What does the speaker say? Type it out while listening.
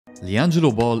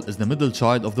LiAngelo Ball is the middle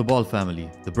child of the Ball family,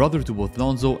 the brother to both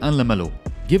Lonzo and LaMelo.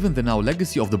 Given the now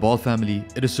legacy of the Ball family,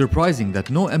 it is surprising that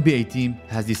no NBA team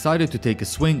has decided to take a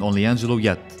swing on LiAngelo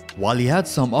yet. While he had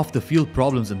some off-the-field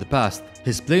problems in the past,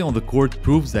 his play on the court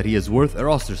proves that he is worth a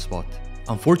roster spot.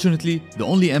 Unfortunately, the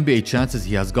only NBA chances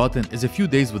he has gotten is a few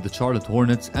days with the Charlotte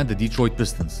Hornets and the Detroit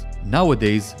Pistons.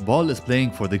 Nowadays, Ball is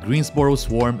playing for the Greensboro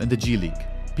Swarm in the G League.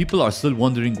 People are still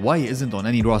wondering why he isn't on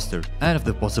any roster and if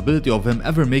the possibility of him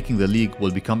ever making the league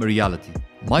will become a reality.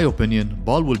 My opinion,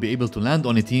 Ball will be able to land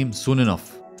on a team soon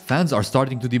enough. Fans are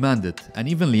starting to demand it, and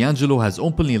even LiAngelo has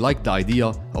openly liked the idea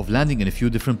of landing in a few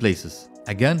different places.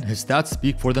 Again, his stats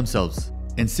speak for themselves.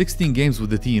 In 16 games with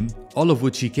the team, all of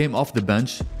which he came off the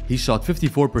bench, he shot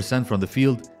 54% from the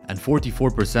field and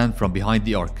 44% from behind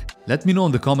the arc. Let me know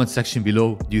in the comment section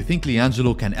below, do you think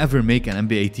LiAngelo can ever make an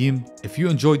NBA team? If you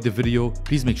enjoyed the video,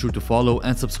 please make sure to follow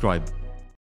and subscribe.